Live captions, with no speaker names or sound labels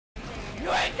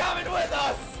with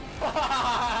us!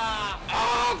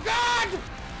 Oh God!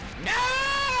 No!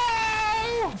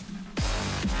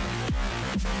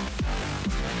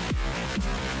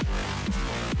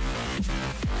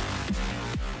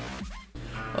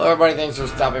 Hello everybody, thanks for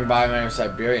stopping by. My name is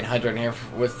Siberian Hunter here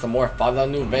with some more fun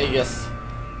on New Vegas.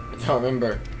 I don't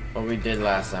remember what we did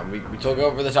last time. We took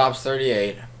over the Tops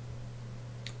 38.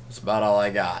 That's about all I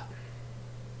got.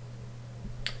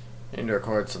 I need to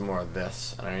record some more of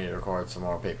this, and I need to record some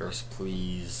more papers,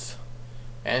 please.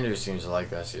 Andrew seems to like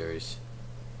that series.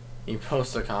 He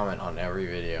posts a comment on every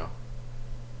video.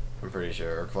 I'm pretty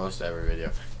sure, or close to every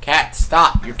video. Cat,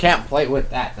 stop! You can't play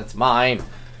with that. That's mine.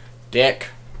 Dick.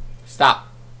 Stop.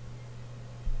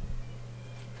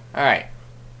 Alright.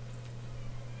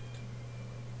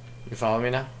 You follow me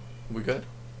now? We good?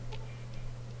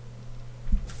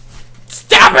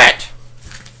 Stop it!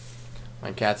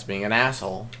 My cat's being an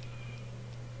asshole.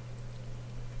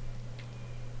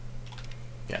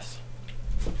 Yes.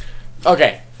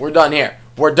 Okay, we're done here.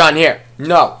 We're done here.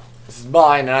 No. This is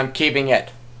mine and I'm keeping it.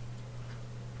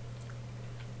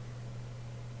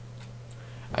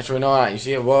 Actually, no, not. You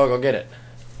see it? Well, go get it.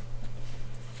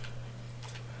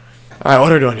 Alright,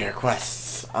 what are we doing here?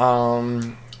 Quests.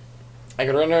 I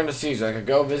could return to Caesar. I could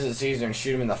go visit Caesar and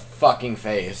shoot him in the fucking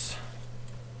face.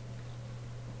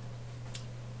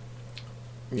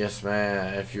 Yes,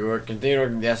 man. If you were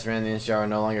continuing, yes, man, the NCR will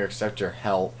no longer accept your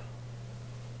help.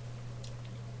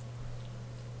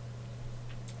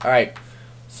 Alright.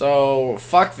 So,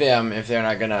 fuck them if they're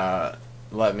not gonna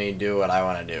let me do what I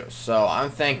want to do. So,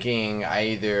 I'm thinking I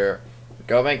either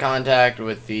go make contact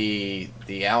with the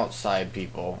outside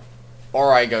people,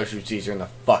 or I go shoot Caesar in the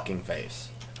fucking face.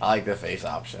 I like the face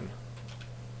option.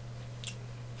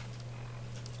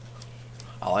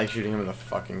 I like shooting him in the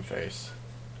fucking face.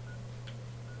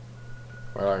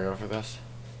 Where do I go for this?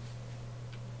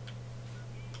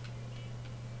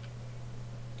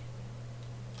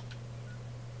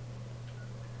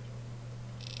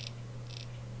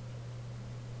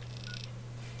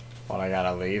 What, I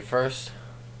gotta leave first?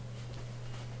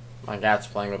 My cat's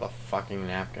playing with a fucking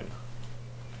napkin.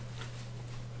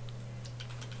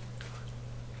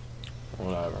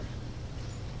 Whatever.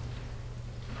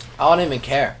 I don't even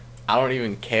care. I don't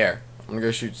even care. I'm gonna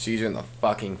go shoot Caesar in the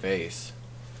fucking face.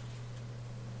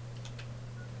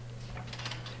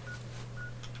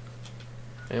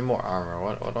 I need more armor.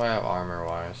 What do I have armor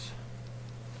wise?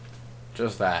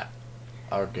 Just that.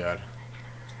 Oh, good.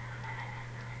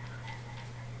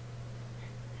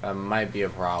 That might be a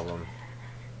problem.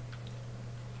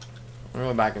 I'm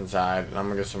gonna go back inside and I'm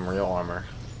gonna get some real armor.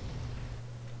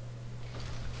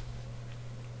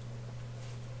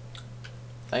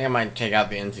 I think I might take out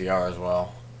the NCR as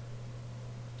well.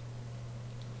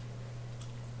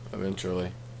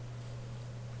 Eventually.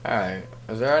 Alright.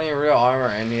 Is there any real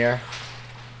armor in here?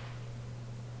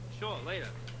 Sure, later.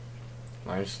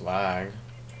 Nice lag.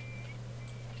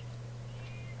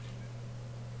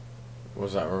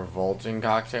 Was that revolting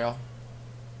cocktail?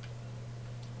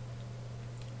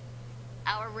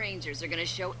 Our rangers are gonna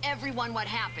show everyone what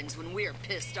happens when we're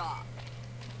pissed off.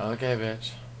 Okay,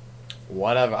 bitch.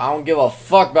 Whatever. I don't give a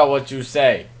fuck about what you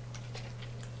say.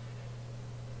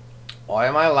 Why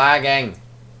am I lagging?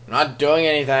 I'm not doing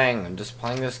anything. I'm just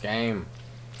playing this game.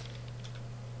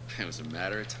 It was a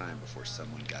matter of time before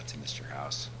someone got to Mr.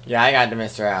 House. Yeah, I got to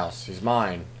Mr. House. He's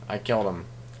mine. I killed him.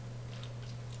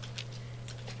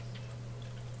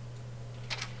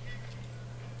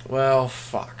 Well,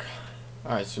 fuck.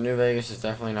 Alright, so New Vegas is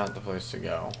definitely not the place to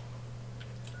go.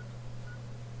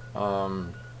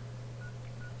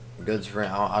 Good Spring.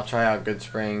 I'll try out Good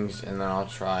Springs, and then I'll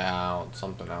try out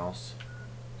something else.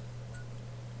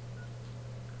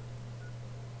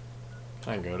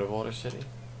 Can I go to Boulder City?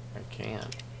 I can.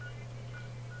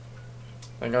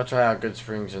 I think I'll try out Good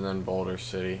Springs and then Boulder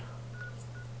City.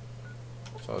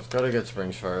 So let's go to Good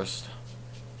Springs first.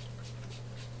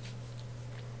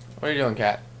 What are you doing,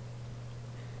 cat?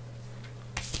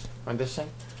 Want this thing?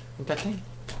 Want that thing?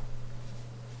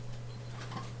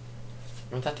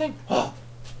 Want that thing? Oh!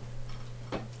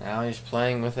 Now he's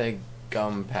playing with a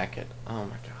gum packet. Oh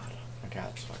my god. My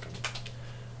cat's fucking...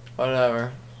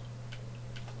 Whatever.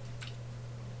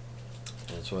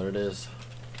 That's what it is.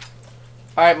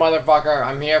 Alright, motherfucker.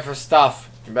 I'm here for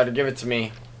stuff. You better give it to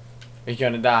me. Or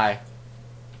you're gonna die.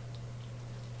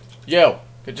 You!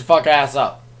 Get your fuck ass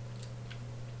up.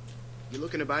 You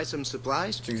looking to buy some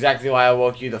supplies? That's exactly why I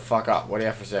woke you the fuck up. What do you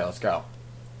have for sale? Let's go.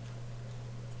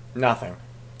 Nothing.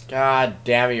 God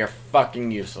damn it, you're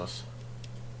fucking useless.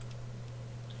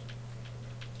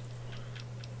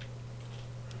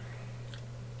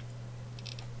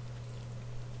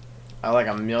 I have like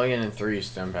 1,000,003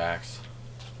 stim packs.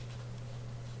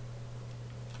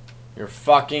 You're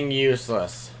fucking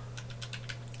useless.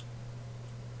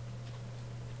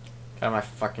 Get out of my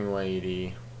fucking way,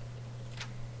 ED.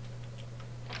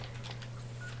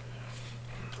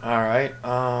 Alright,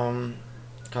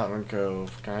 Cotton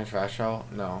Cove. Can I fast travel?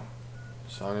 No.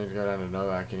 So I need to go down to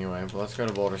Novak anyway, but let's go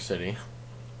to Boulder City.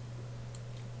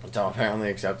 Which I'm apparently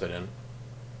accepted in.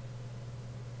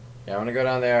 Yeah, I'm gonna go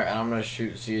down there and I'm gonna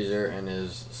shoot Caesar in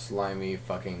his slimy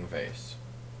fucking face.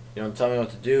 You don't tell me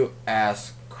what to do,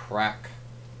 ass crack.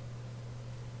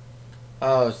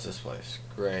 Oh, it's this place.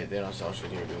 Great, they don't sell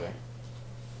shit here, do they?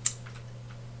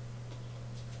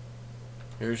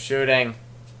 Who's shooting?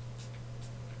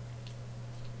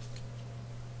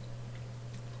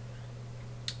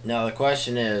 Now the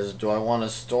question is, do I want to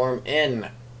storm in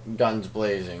guns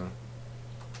blazing?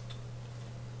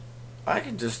 I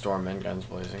could just storm in guns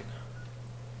blazing.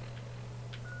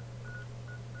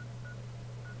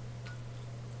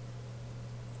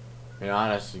 I mean,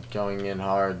 honestly, going in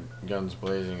hard, guns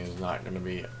blazing is not going to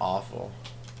be awful.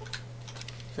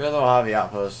 So we'll have the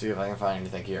outpost, see if I can find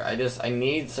anything here. I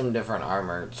need some different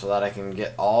armor so that I can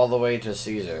get all the way to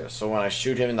Caesar. So when I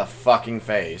shoot him in the fucking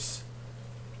face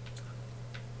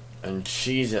and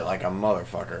cheese it like a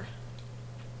motherfucker,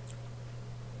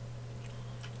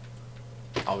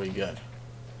 I'll be good.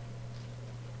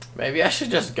 Maybe I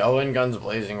should just go in guns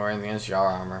blazing wearing the NCR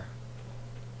armor.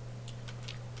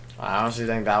 I honestly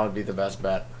think that would be the best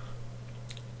bet.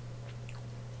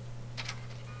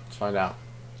 Let's find out.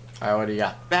 Alright, what do you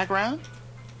got? Background?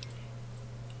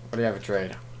 What do you have for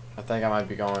trade? I think I might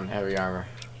be going heavy armor.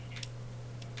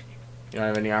 You don't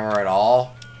have any armor at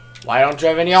all? Why don't you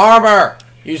have any armor?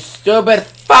 You stupid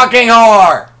fucking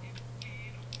whore!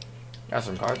 Got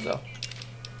some cards though.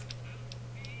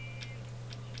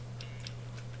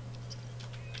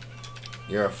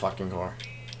 You're a fucking whore.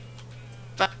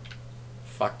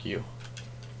 Fuck you.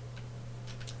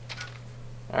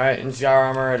 Alright, NCR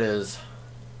armor it is.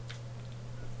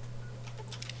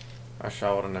 I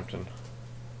traveled to Nipton.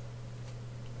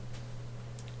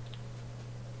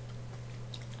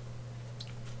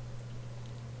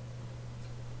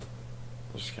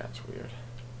 This cat's weird.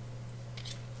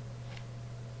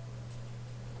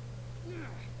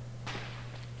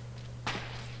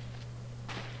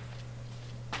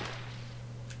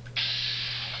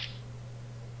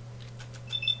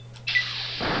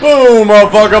 Boom,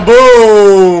 motherfucker,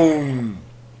 boom!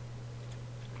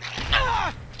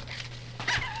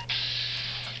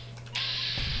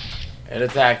 It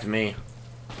attacked me.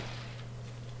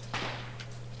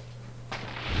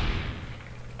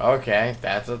 Okay,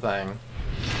 that's a thing.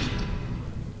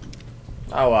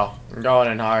 Oh well, I'm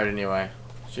going in hard anyway.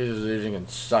 She's just losing and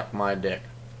suck my dick.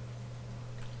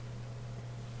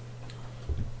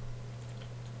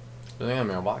 Anything in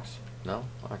the mailbox? No?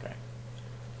 Okay.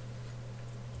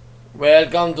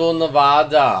 Welcome to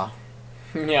Nevada.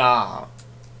 Yeah.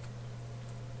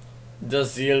 The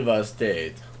Silver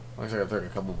State. Looks like I took a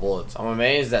couple bullets. I'm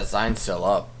amazed that sign's still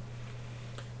up.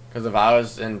 Because if I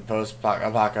was in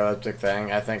post-apocalyptic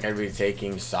thing, I think I'd be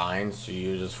taking signs to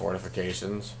use as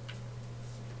fortifications.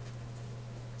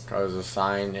 Because the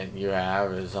sign that you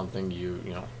have is something you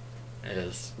know,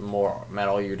 is more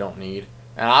metal you don't need.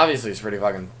 And obviously it's pretty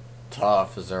fucking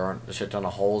tough, as there aren't a shit ton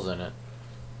of holes in it.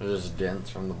 There's just dents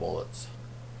from the bullets.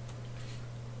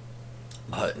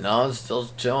 But no, it's still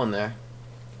chilling there.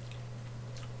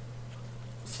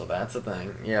 So that's the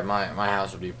thing. Yeah, my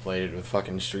house would be plated with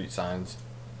fucking street signs.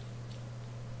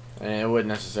 And it wouldn't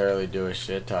necessarily do a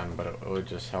shit ton, but it would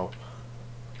just help.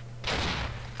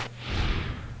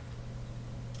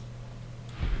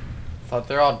 Thought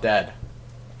they're all dead.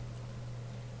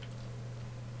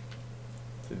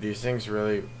 Did these things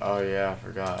really... Oh yeah, I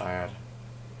forgot I had...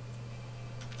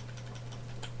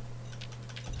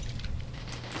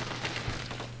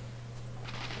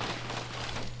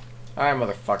 Alright,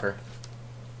 motherfucker.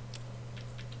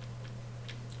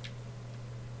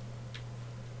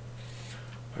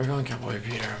 We're going Cowboy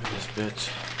Peter over this bitch.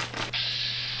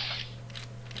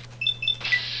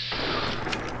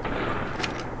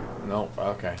 Nope,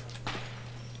 okay.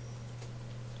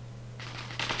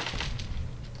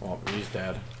 Well, he's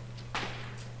dead.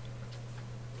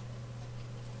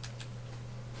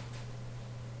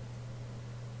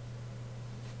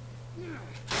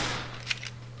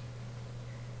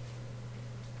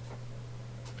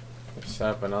 Let's set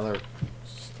up another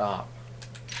stop.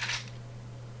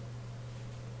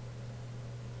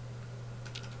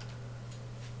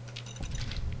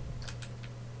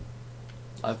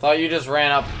 I thought you just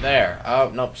ran up there.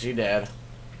 Oh, nope, she dead.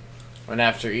 Went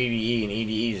after EDE, and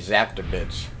EDE zapped a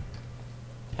bitch.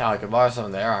 Hell, I could borrow some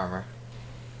of their armor.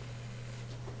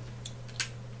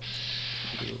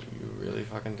 You really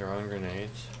fucking throwing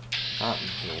grenades?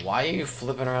 Why are you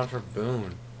flipping around for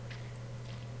Boone?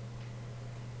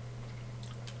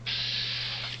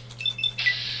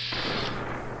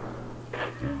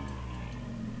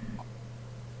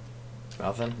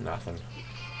 Nothing? Nothing.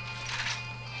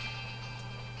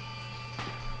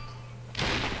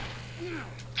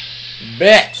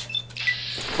 Bitch!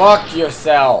 Fuck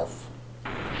yourself!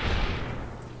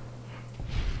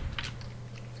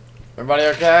 Everybody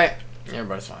okay? Yeah,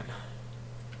 everybody's fine.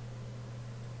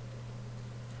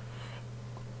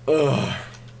 Ugh.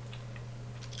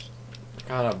 What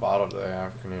kind of bottle do they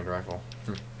have for grenade rifle?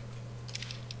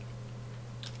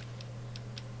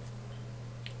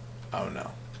 Oh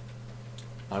no.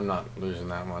 I'm not losing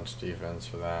that much defense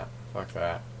for that. Fuck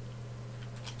that.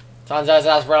 Tons of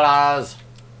sarsaparillas!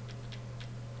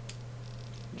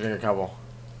 Drink a couple.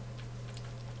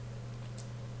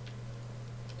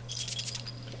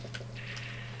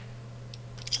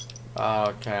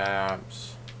 Bottle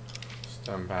caps.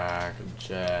 Stem pack.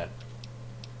 Jet.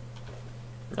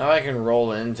 Now I can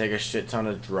roll in, take a shit ton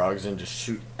of drugs, and just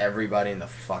shoot everybody in the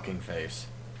fucking face.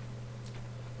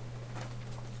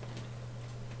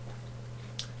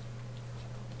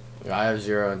 I have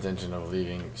zero intention of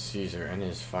leaving Caesar and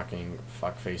his fucking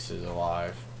fuckfaces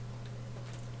alive.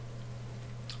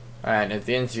 Alright, if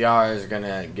the NCR is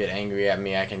gonna get angry at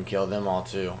me, I can kill them all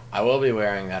too. I will be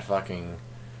wearing that fucking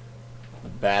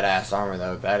badass armor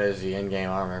though. That is the in-game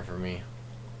armor for me.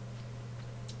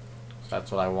 So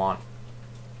that's what I want.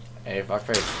 Hey,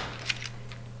 fuckface.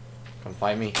 Come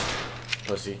fight me,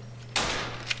 pussy.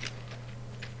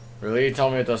 Really? You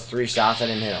told me with those 3 shots I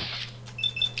didn't hit him.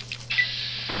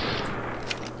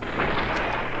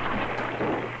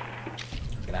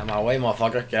 Get out of my way,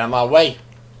 motherfucker. Get out of my way.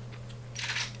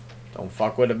 Don't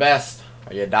fuck with the best,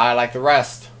 or you die like the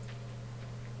rest.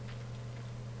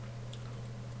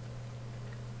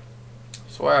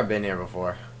 Swear I've been here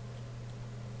before.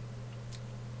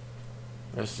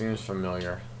 This seems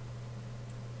familiar.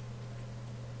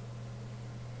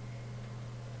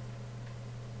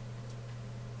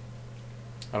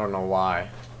 I don't know why.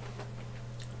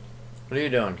 What are you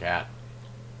doing, cat?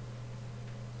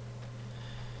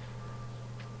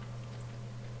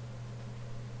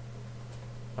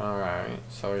 Alright,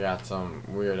 so we got some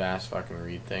weird ass fucking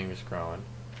reed things growing.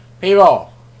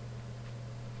 People!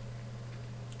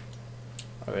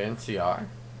 Are they NCR?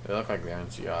 They look like they're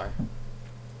NCR.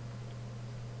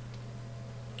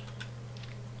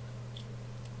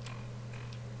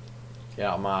 Get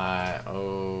out my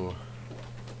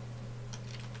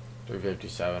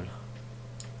 357.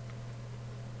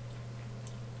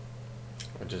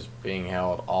 Which is being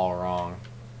held all wrong.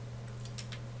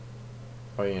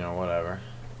 But you know, whatever.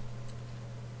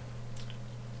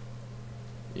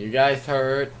 You guys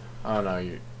hurt? Oh no,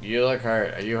 you look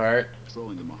hurt. Are you hurt?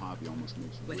 Trolling the Mojave almost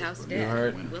makes it. With house You dead,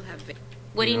 hurt? we'll have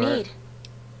What do you hurt? need?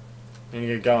 I need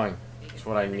to get going. That's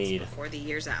what I need. before the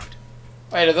year's out.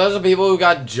 Wait, are those the people who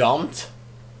got jumped?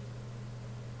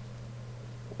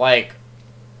 Like,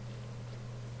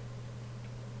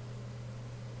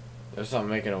 there's something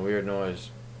making a weird noise.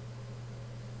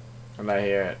 And I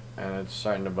hear it, and it's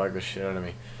starting to bug the shit out of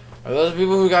me. Are those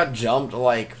people who got jumped,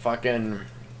 like, fucking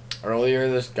earlier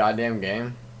this goddamn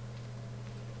game?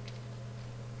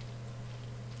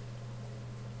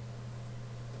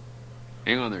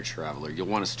 Hang on there, traveler. You'll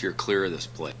want to steer clear of this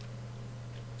place.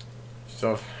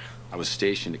 So, I was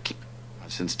stationed at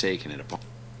I've since taken it upon.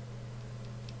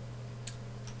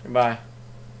 goodbye.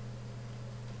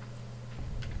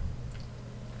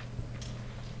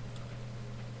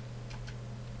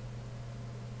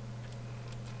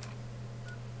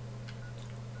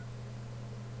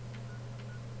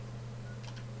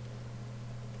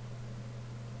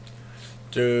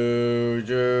 Do.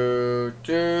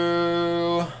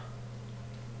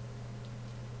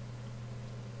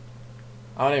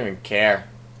 I don't even care.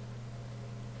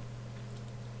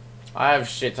 I have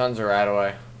shit tons of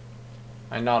Radaway.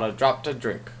 I not a drop to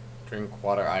drink. Drink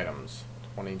water items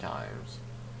 20 times.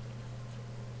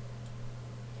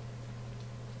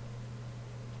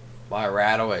 My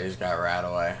Radaway's got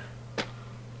Radaway.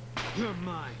 You're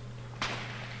mine.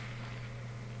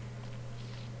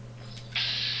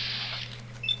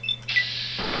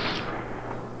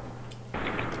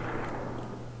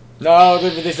 No,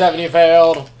 357, you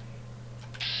failed.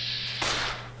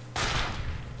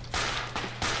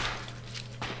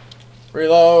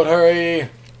 Reload, hurry.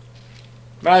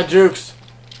 Mad Jukes.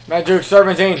 Mad Jukes,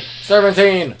 Serpentine.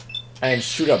 Serpentine. And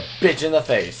shoot a bitch in the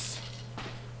face.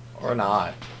 Or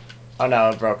not. Oh no,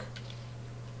 it broke.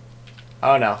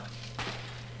 Oh no.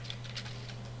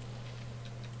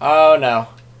 Oh no.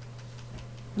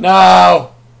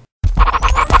 No!